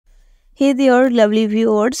Hey there, lovely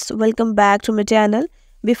viewers. Welcome back to my channel.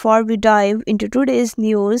 Before we dive into today's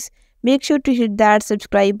news, make sure to hit that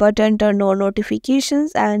subscribe button, turn on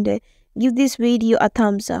notifications, and give this video a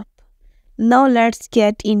thumbs up. Now let's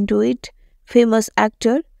get into it. Famous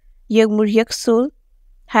actor Yağmur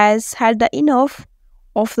has had the enough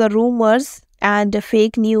of the rumors and the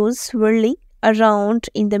fake news swirling around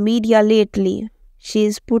in the media lately. She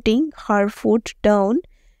is putting her foot down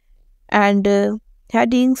and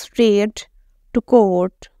heading straight to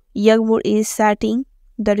court. Yağmur is setting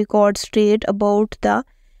the record straight about the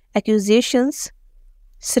accusations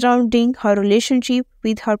surrounding her relationship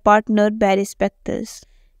with her partner Barry Spectors.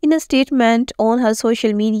 In a statement on her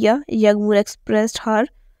social media, Yağmur expressed her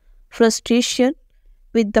frustration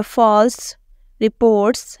with the false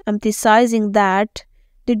reports, emphasizing that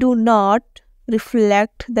they do not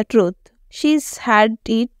reflect the truth. She's had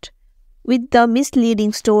it with the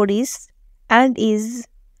misleading stories and is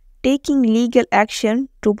taking legal action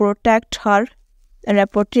to protect her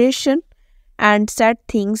reputation and set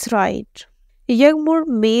things right. Yağmur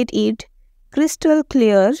made it crystal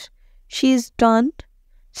clear she is done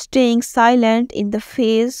staying silent in the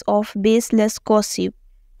face of baseless gossip.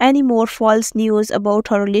 Any more false news about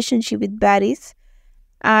her relationship with Barris,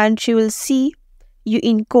 and she will see you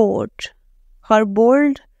in court. Her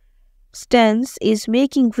bold stance is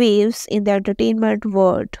making waves in the entertainment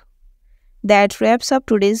world. That wraps up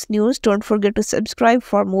today's news. Don't forget to subscribe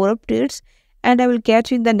for more updates, and I will catch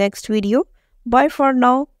you in the next video. Bye for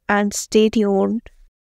now and stay tuned.